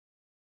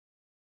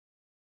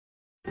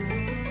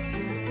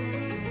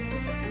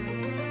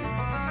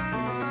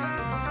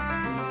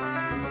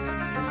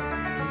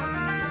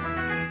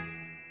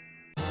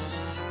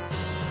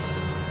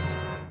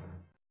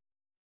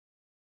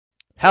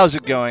How's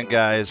it going,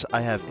 guys? I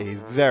have a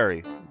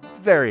very,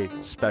 very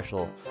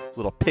special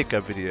little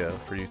pickup video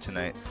for you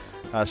tonight.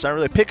 It's not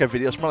really a pickup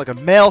video, it's more like a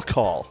mail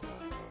call.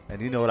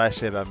 And you know what I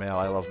say about mail.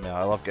 I love mail.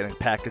 I love getting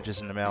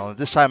packages in the mail. And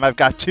this time I've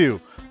got two.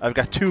 I've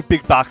got two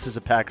big boxes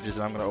of packages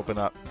that I'm going to open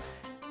up.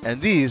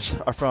 And these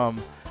are from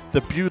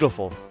the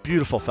beautiful,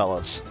 beautiful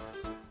fellas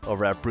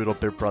over at Brutal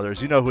Bit Brothers.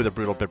 You know who the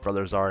Brutal Bit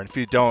Brothers are. And if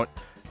you don't,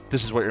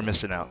 this is what you're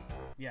missing out.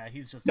 Yeah,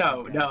 he's just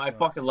no. I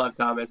fucking love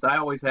Thomas. I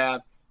always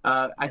have.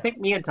 I think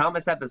me and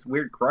Thomas have this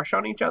weird crush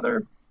on each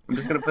other. I'm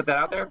just gonna put that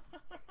out there,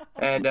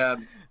 and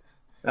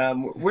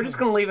we're just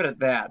gonna leave it at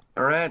that.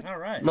 All right. All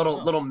right.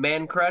 Little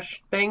man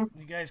crush thing.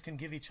 You guys can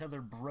give each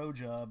other bro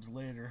jobs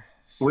later.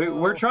 So...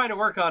 We're trying to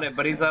work on it,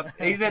 but he's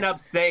in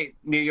upstate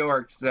New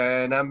York,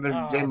 and I'm in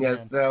Virginia,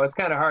 so it's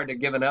kind of hard to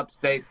give an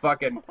upstate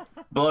fucking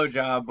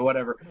blowjob or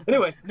whatever.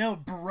 Anyway. No,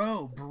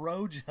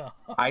 bro job.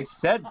 I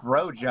said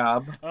bro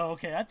job. Oh,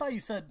 okay. I thought you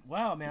said,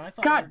 wow, man. I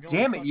thought. God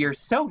damn it, fucking... you're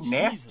so Jesus.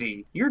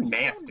 nasty. You're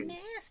nasty. So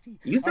nasty.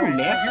 You're so right,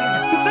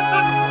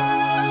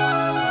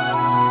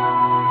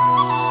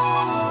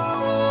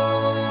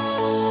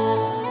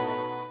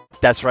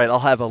 That's right, I'll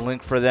have a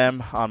link for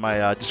them on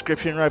my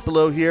description right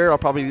below here. I'll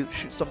probably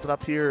shoot something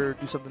up here or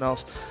do something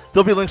else.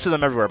 There'll be links to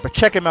them everywhere, but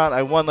check them out.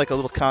 I won like a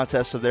little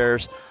contest of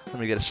theirs. Let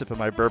me get a sip of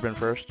my bourbon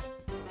first.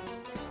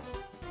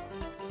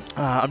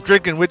 I'm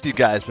drinking with you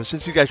guys, but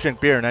since you guys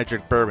drink beer and I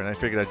drink bourbon, I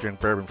figured I'd drink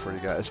bourbon for you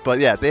guys. But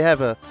yeah, they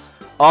have a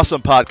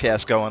awesome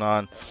podcast going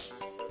on.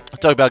 I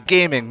talk about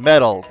gaming,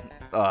 metal,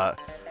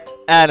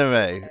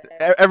 anime,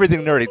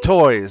 everything nerdy,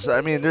 toys.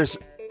 I mean,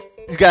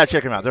 you gotta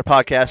check them out. Their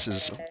podcast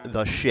is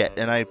the shit,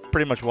 and I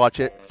pretty much watch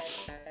it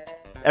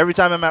every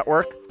time I'm at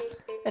work,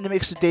 and it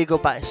makes the day go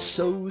by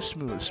so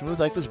smooth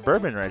like this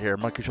bourbon right here.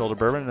 Monkey Shoulder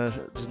Bourbon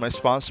is my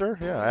sponsor.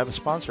 Yeah, I have a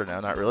sponsor now.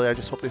 Not really. I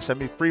just hope they send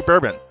me free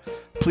bourbon.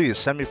 Please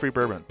send me free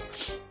bourbon.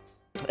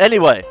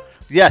 Anyway,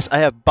 yes, I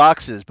have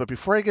boxes, but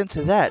before I get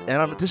into that,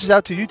 and this is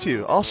out to you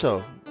two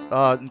also,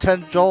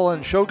 Nintendo Joel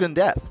and Shogun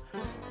Death.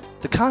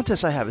 The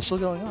contest I have is still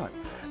going on.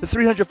 The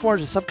 300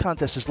 400 sub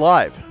contest is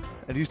live.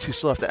 And you two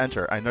still have to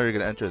enter. I know you're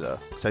going to enter, though,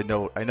 because I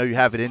know you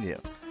have it in you.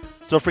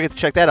 So don't forget to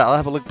check that out. I'll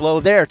have a link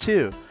below there,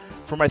 too,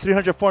 for my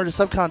 300 400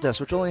 sub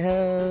contest, which only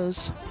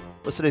has,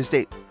 what's today's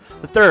date?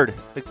 The 3rd.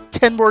 Like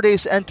 10 more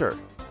days to enter.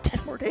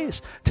 10 more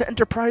days to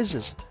enter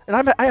prizes.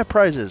 And I have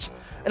prizes.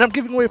 And I'm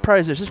giving away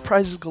prizes. There's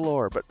prizes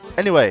galore. But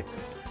anyway,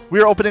 we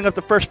are opening up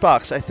the first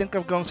box. I think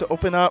I'm going to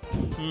open up,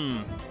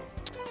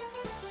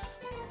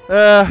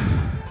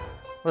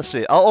 let's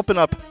see. I'll open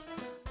up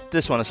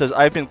this one. It says,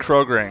 I've been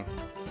Krogering.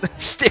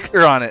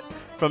 Sticker on it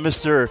from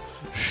Mr.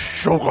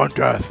 Shogun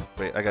Death.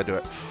 Wait, I gotta do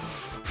it.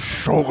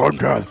 Shogun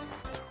Death.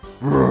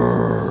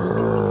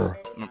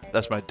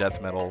 That's my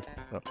death metal.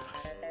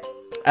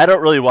 I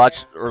don't really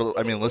watch or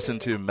listen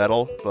to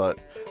metal, but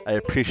I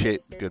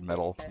appreciate good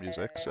metal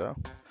music. So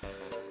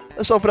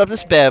let's open up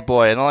this bad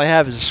boy, and all I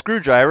have is a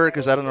screwdriver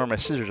because I don't know where my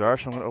scissors are.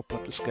 So I'm gonna open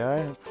up this guy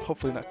and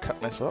hopefully not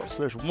cut myself. So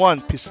there's one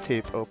piece of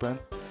tape open,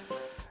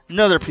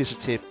 another piece of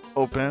tape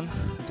open.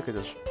 I think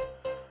I just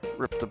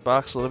rip the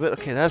box a little bit.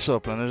 Okay, that's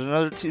open. There's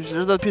another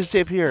piece of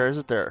tape here. Is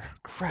it there?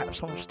 Crap,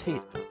 so much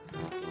tape.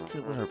 Okay,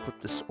 we're gonna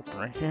put this open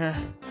right here.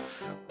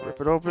 Rip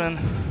it open.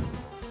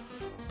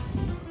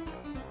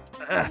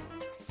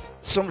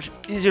 So much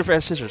easier if I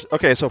had scissors.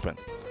 Okay, it's open.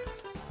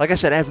 Like I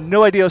said, I have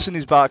no idea what's in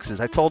these boxes.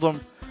 I told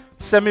them,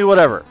 send me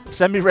whatever.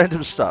 Send me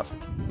random stuff.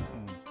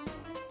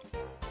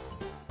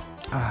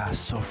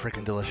 So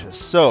freaking delicious.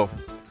 So,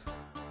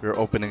 we're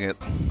opening it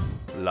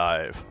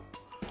live.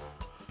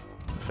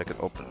 If I can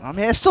open it. Oh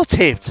man, it's still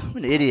taped. I'm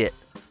an idiot.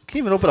 Can't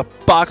even open up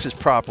boxes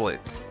properly.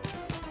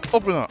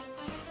 Open up.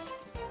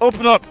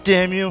 Open up,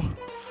 damn you.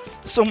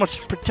 So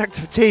much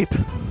protective tape.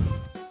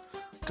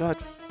 God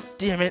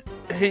damn it.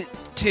 I hate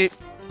tape.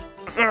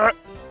 Alright,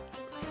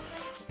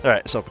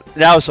 it's open.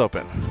 Now it's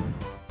open.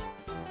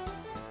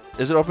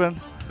 Is it open?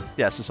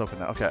 Yes, it's open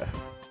now. Okay.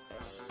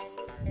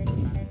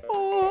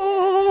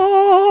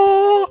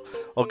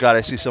 Oh god,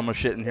 I see so much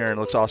shit in here and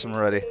it looks awesome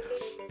already.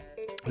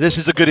 This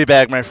is a goodie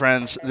bag, my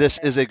friends. This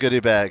is a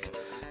goodie bag.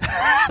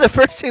 The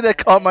first thing that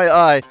caught my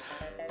eye.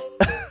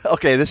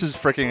 Okay, this is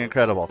freaking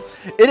incredible.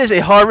 It is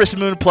a Harvest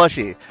Moon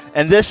plushie.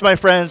 And this, my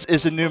friends,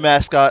 is the new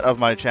mascot of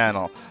my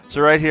channel.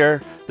 So right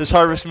here, this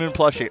Harvest Moon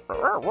plushie.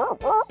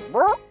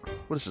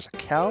 What is this, a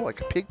cow? Like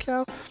a pig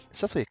cow?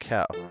 It's definitely a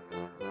cow.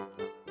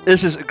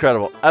 This is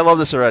incredible. I love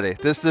this already.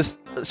 This,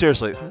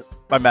 seriously,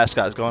 my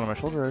mascot is going on my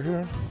shoulder right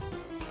here.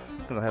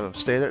 I'm gonna have him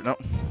stay there.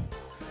 Nope.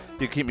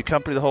 You keep me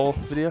company the whole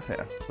video?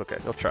 Yeah, okay,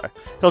 he'll try.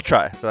 He'll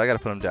try, but I gotta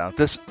put him down.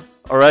 This,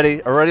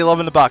 already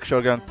loving the box,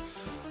 Shogun.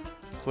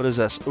 What is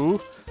this?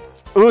 Ooh,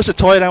 it's a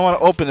toy and I want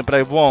to open it, but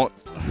I won't.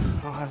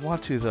 Oh, I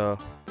want to, though.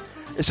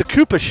 It's a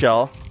Koopa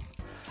shell.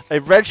 A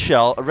red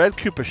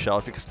Koopa shell,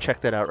 if you can check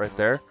that out right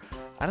there.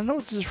 I don't know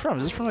what this is from.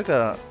 Is this from like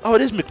a... Oh,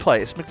 it is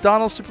McPlace.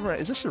 McDonald's Superman.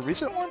 Is this a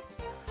recent one?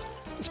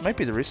 This might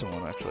be the recent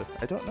one, actually.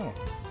 I don't know.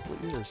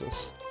 What year is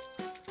this?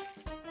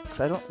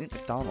 Because I don't eat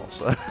McDonald's,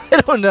 so I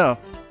don't know.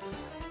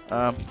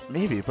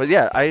 Maybe, but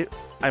yeah, I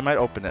might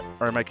open it,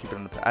 or I might keep it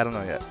in the... I don't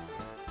know yet.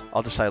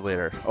 I'll decide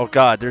later. Oh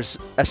God, there's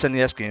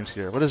SNES games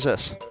here. What is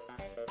this?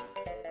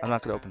 I'm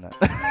not gonna open that.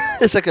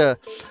 It's like a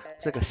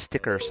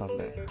sticker or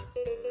something.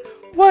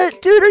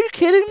 What, dude? Are you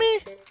kidding me?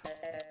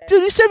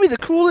 Dude, you sent me the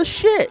coolest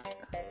shit.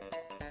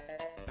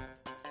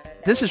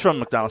 This is from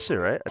McDonald's too,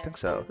 right? I think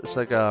so. It's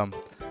like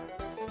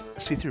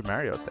see-through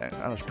Mario thing.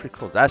 Oh, it's pretty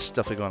cool. That's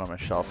definitely going on my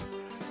shelf.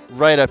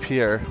 Right up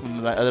here, with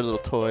my other little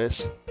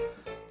toys.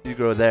 You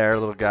go there,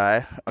 little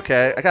guy.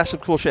 Okay, I got some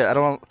cool shit. I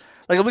don't want,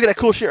 like, look at that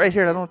cool shit right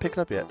here. I don't want to pick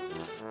it up yet.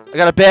 I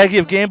got a baggie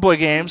of Game Boy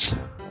games.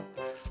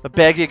 A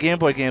baggie of Game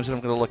Boy games that I'm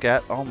gonna look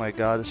at. Oh my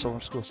God, there's so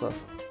much cool stuff.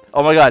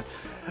 Oh my God,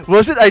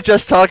 wasn't I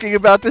just talking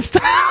about this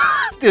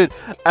stuff? Dude,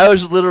 I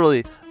was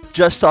literally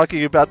just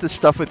talking about this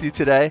stuff with you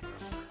today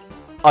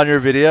on your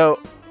video.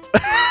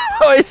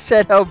 I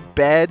said how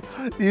bad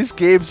these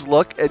games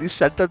look, and you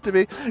sent them to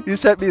me. You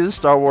sent me the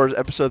Star Wars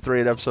Episode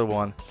 3 and Episode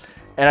 1,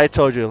 and I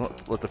told you,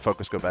 let the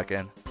focus go back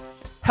in,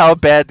 how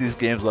bad these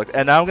games look.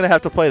 And now I'm going to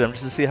have to play them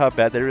just to see how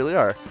bad they really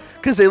are,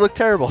 because they look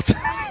terrible to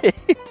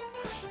me.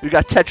 We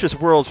got Tetris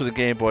Worlds for the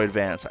Game Boy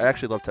Advance. I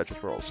actually love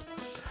Tetris Worlds.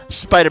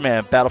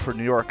 Spider-Man Battle for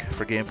New York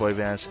for Game Boy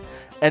Advance,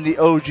 and the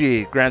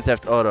OG Grand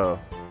Theft Auto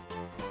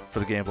for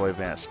the Game Boy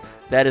Advance.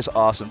 That is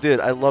awesome. Dude,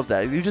 I love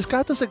that. You just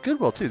got those at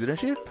Goodwill too,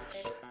 didn't you?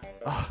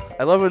 Oh,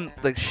 I love when,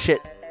 like,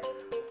 shit,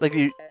 like,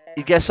 you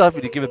get stuff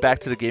and you give it back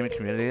to the gaming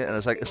community, and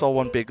it's like, it's all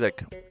one big,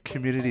 like,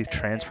 community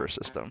transfer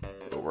system.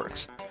 It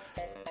works.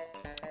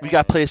 We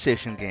got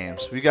PlayStation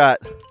games. We got,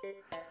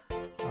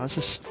 oh, this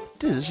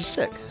is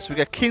sick. So we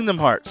got Kingdom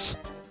Hearts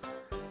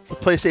for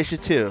PlayStation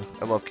 2.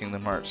 I love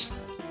Kingdom Hearts.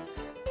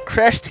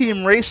 Crash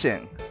Team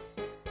Racing.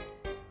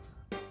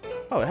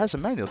 Oh, it has a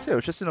manual too.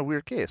 It's just in a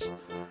weird case.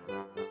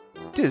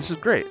 Dude, this is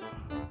great.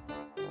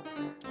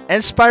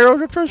 And Spyro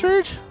Ripper's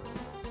Rage?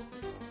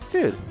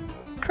 Dude,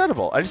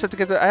 incredible. I just have to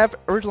get I have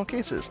original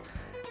cases.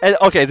 And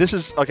okay,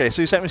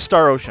 so you sent me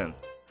Star Ocean.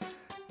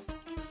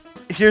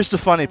 Here's the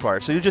funny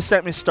part. So you just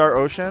sent me Star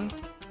Ocean,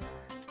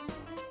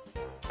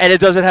 and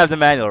it doesn't have the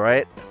manual,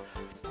 right?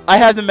 I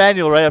have the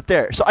manual right up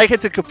there. So I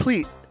get to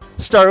complete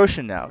Star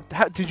Ocean now.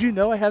 Did you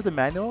know I have the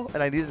manual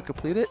and I needed to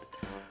complete it?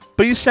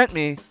 But you sent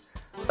me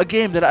a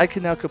game that I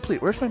can now complete.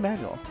 Where's my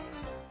manual?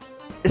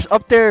 It's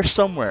up there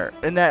somewhere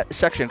in that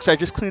section, because I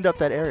just cleaned up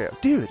that area.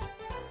 Dude.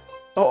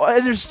 Oh,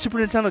 and there's Super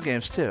Nintendo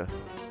games too.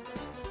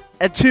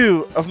 And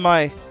two of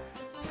my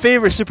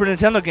favorite Super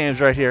Nintendo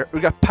games right here. We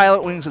got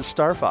Pilot Wings and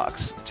Star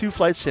Fox. Two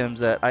flight sims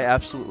that I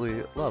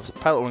absolutely love.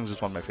 Pilot Wings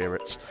is one of my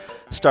favorites.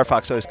 Star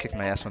Fox always kicked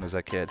my ass when I was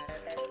a kid.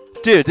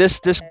 Dude, this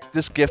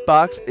gift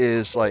box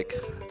is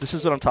like, this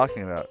is what I'm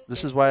talking about.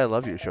 This is why I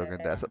love you, Shogun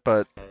Death.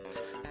 But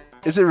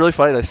is it really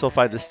funny that I still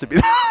find this to be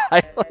the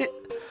highlight?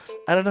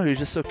 I don't know, he's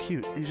just so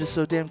cute. He's just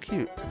so damn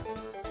cute.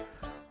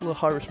 Little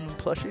Harvest Moon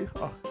plushie.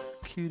 Oh,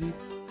 cutie.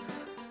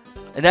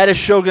 And that is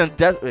Shogun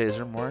Death. Wait, is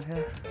there more in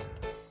here?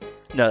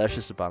 No, that's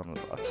just the bottom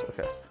of the box.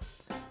 Okay.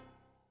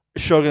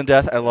 Shogun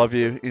Death, I love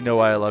you. You know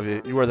why I love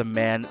you. You are the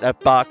man. That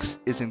box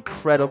is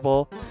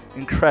incredible.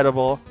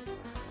 Incredible.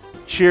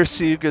 Cheers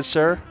to you, good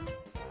sir.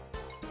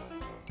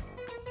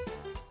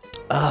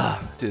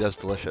 Ah, dude, that's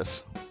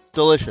delicious.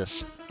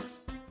 Delicious.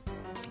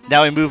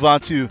 Now we move on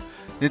to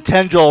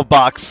Nintendo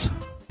box.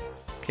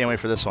 Can't wait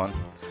for this one.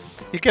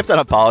 He kept on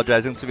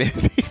apologizing to me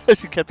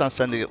because he kept on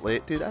sending it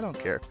late. Dude, I don't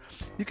care.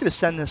 You could have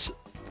sent this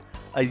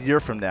a year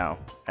from now,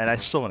 and I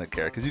still wouldn't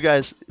care, because you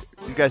guys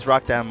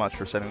rock that much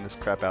for sending this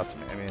crap out to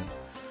me. I mean,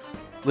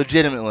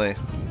 legitimately.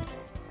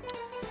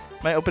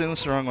 Am I opening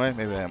this the wrong way?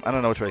 Maybe I am. I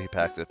don't know which way he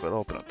packed it, but I'll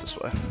open it this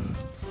way.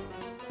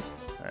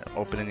 Alright,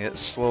 opening it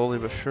slowly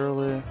but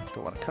surely.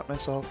 Don't want to cut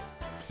myself.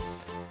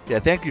 Yeah,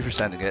 thank you for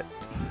sending it.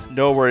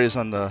 No worries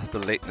on the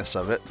lateness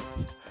of it.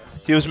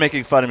 He was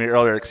making fun of me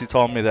earlier because he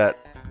told me that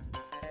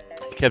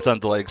he kept on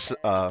delaying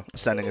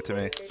sending it to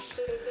me.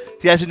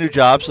 He has a new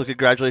job, so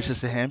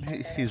congratulations to him.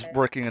 He's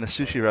working in a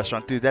sushi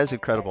restaurant. Dude, that is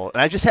incredible.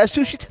 And I just had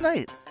sushi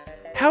tonight.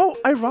 How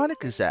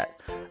ironic is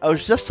that? I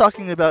was just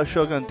talking about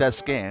Shogun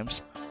Death's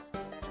games,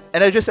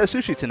 and I just had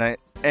sushi tonight,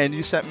 and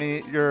you sent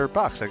me your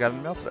box. I got it in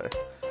the mail today.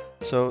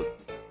 So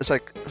it's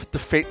like the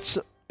fates,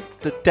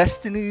 the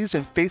destinies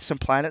and fates and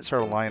planets are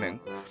aligning.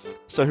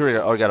 So here we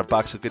go. Oh, I got a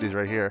box of goodies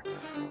right here.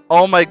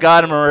 Oh my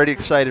God, I'm already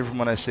excited from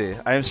what I see.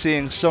 I am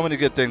seeing so many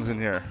good things in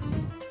here.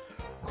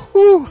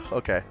 Whew.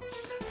 Okay.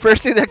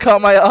 First thing that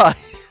caught my eye.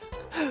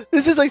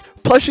 This is like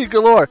plushie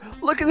galore.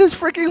 Look at this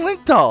freaking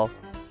Link doll.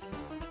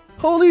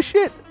 Holy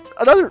shit.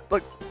 Another,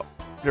 look.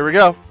 Here we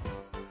go.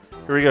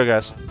 Here we go,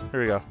 guys.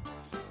 Here we go.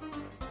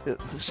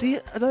 See,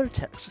 another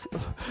text.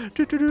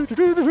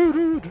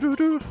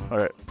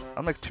 Alright.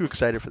 I'm like too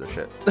excited for this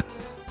shit.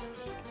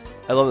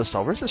 I love this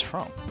doll. Where's this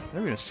from? I've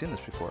never even seen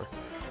this before.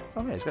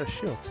 Oh man, he's got a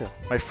shield too.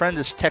 My friend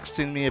is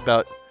texting me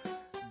about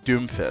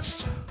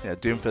Doomfist. Yeah,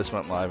 Doomfist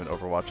went live in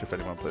Overwatch if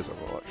anyone plays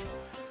Overwatch.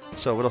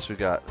 So what else we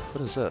got?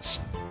 What is this?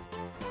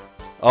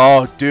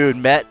 Oh, dude,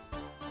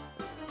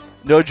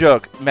 no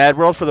joke, Mad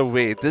World for the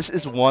Wii. This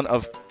is one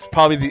of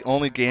probably the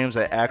only games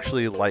I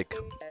actually like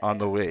on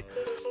the Wii.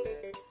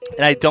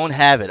 And I don't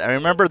have it. I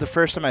remember the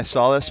first time I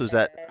saw this was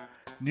at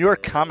New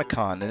York Comic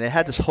Con, and it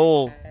had this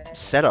whole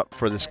setup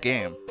for this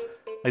game.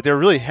 Like, they're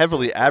really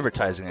heavily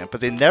advertising it,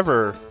 but they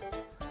never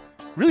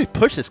really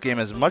pushed this game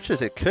as much as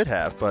they could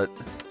have. But,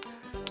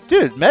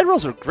 dude,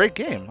 Medroll's a great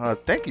game.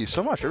 Thank you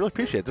so much. I really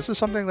appreciate it. This is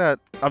something that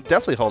I'm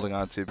definitely holding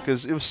on to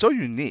because it was so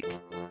unique.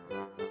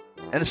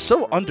 And it's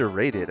so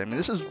underrated. I mean,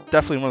 this is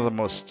definitely one of the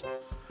most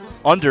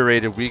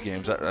underrated Wii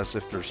games, as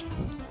if there's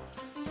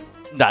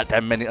not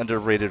that many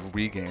underrated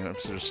Wii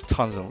games. There's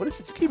tons of them. What is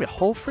it? You gave me a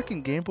whole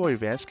freaking Game Boy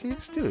Advance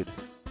case? Dude.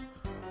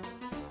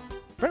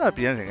 There better not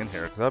be anything in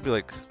here, because that'll be,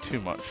 like, too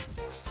much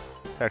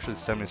to actually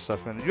send me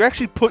stuff in. You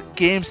actually put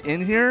games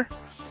in here?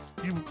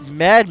 You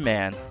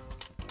madman.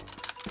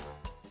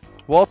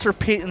 Walter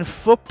Payton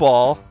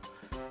Football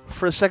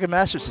for the Sega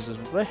Master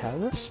System. Do I have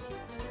this?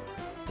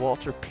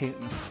 Walter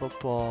Payton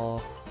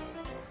Football.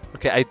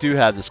 Okay, I do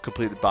have this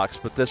completed box,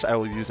 but this I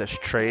will use as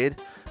trade.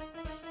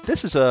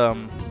 This is a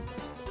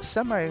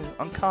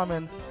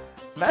semi-uncommon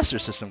Master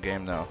System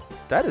game now.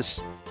 That is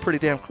pretty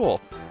damn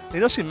cool. You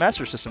don't see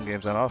Master System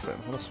games that often.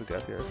 What else we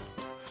got here?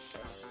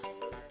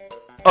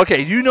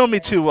 Okay, you know me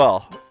too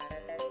well.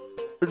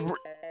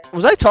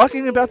 Was I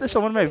talking about this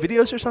on one of my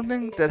videos or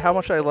something? That how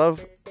much I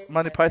love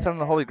Monty Python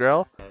and the Holy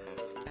Grail?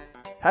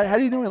 How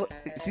do you know?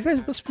 You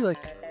guys must be like...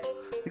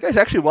 You guys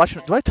actually watch...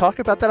 Do I talk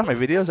about that on my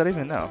videos? I don't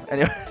even know.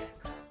 Anyway,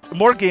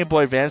 more Game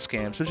Boy Advance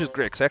games, which is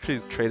great, because I actually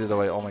traded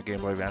away all my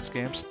Game Boy Advance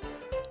games.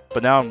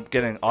 But now I'm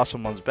getting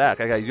awesome ones back.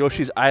 I got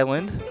Yoshi's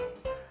Island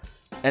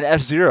and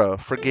F-Zero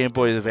for Game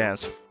Boy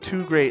Advance.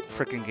 Two great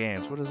freaking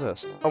games. What is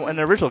this? Oh, and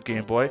the original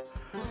Game Boy,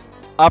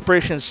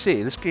 Operation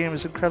C. This game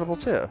is incredible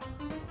too.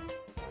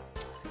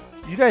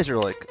 You guys are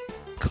like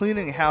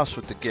cleaning house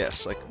with the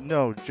gifts. Like,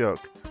 no joke.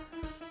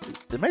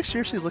 Am I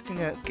seriously looking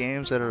at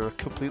games that are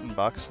complete in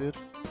box, dude?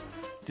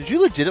 Did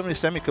you legitimately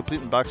send me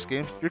complete in box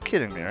games? You're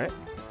kidding me, right?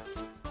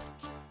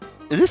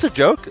 Is this a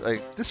joke?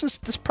 Like, this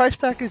price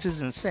package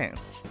is insane.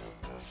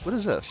 What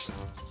is this?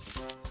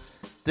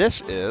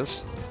 This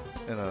is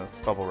in a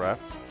bubble wrap.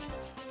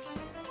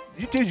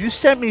 Dude, you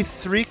sent me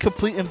 3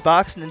 complete in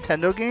box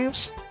Nintendo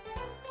games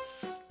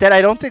that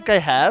I don't think I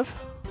have.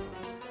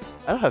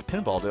 I don't have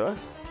pinball, do I?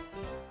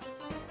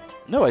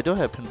 No, I don't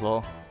have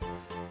pinball.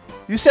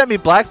 You sent me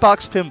black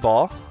box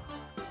pinball.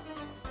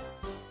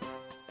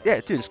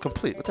 Yeah, dude, it's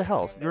complete. What the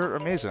hell? You're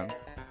amazing.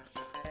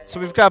 So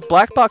we've got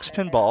black box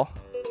pinball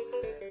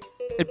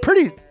in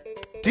pretty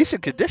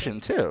decent condition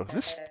too.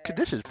 This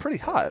condition is pretty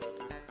hot.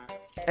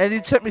 And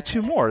he sent me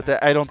 2 more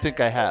that I don't think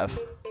I have.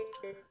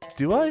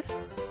 Do I?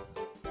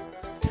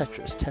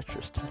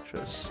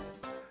 Tetris.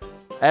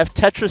 I have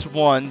Tetris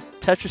 1,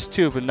 Tetris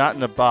 2, but not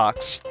in a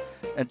box,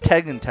 and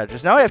Tengen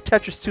Tetris. Now I have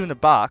Tetris 2 in a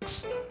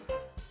box,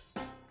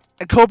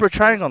 and Cobra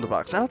Triangle in the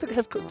box. I don't think I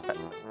have... Do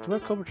I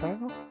have Cobra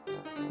Triangle?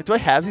 Do I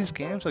have these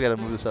games? I gotta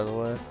move this out of the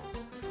way.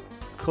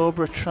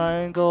 Cobra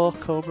Triangle.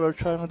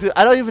 Dude,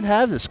 I don't even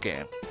have this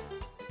game.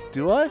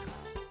 Do I?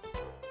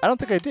 I don't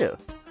think I do.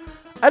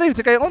 I don't even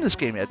think I own this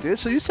game yet, dude.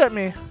 So you sent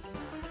me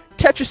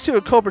Tetris 2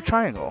 and Cobra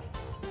Triangle.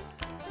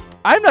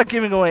 I'm not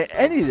giving away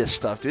any of this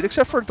stuff, dude,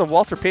 except for the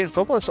Walter Payton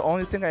Football. That's the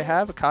only thing I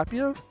have a copy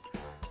of.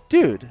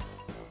 Dude,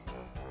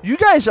 you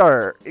guys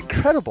are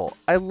incredible.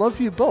 I love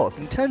you both.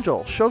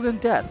 Nintendo, Shogun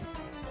Death.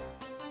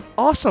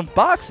 Awesome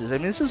boxes. I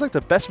mean, this is like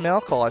the best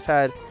mail call I've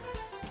had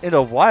in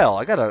a while.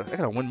 I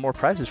gotta win more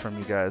prizes from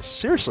you guys.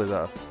 Seriously,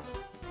 though.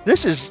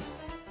 This is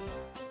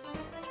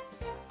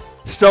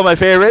still my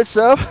favorite,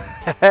 so...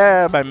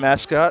 My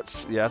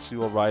mascots. Yes, you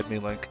will ride me,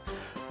 Link.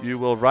 You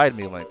will ride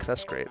me, Link.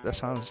 That's great. That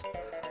sounds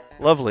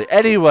lovely.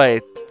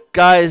 Anyway,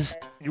 guys,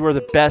 you are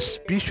the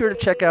best. Be sure to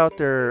check out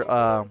their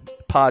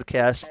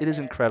podcast. It is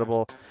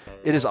incredible.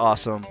 It is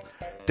awesome.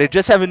 They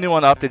just have a new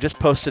one up. They just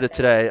posted it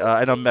today.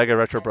 I know Mega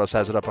Retro Bros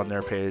has it up on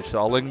their page. So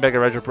I'll link Mega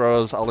Retro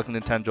Bros. I'll link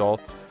Nintendo.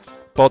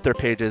 Both their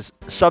pages.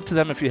 Sub to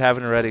them if you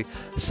haven't already.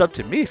 Sub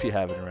to me if you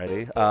haven't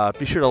already.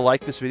 Be sure to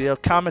like this video.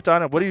 Comment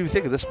on it. What do you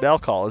think of this mail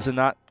call? Is it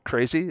not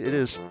crazy? It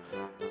is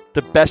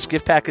the best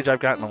gift package I've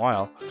gotten in a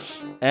while.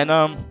 And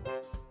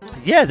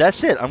yeah,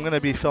 that's it. I'm going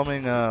to be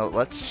filming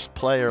Let's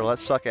Play or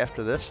Let's Suck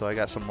after this. So I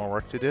got some more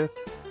work to do.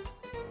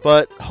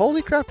 But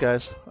holy crap,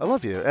 guys. I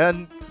love you.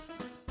 And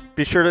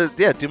be sure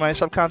to, do my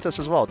sub contest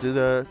as well. Do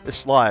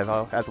this live.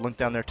 I'll have the link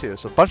down there too.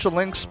 So a bunch of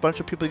links, bunch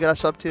of people you got to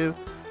sub to.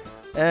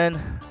 And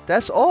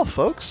that's all,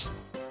 folks.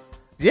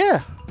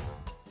 Yeah.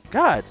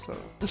 God,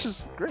 this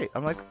is great.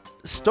 I'm like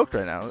stoked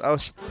right now.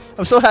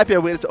 I'm so happy I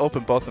waited to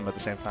open both of them at the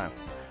same time.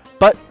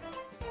 But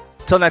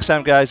till next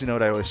time, guys, you know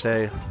what I always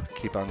say.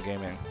 Keep on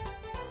gaming.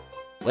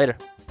 Later.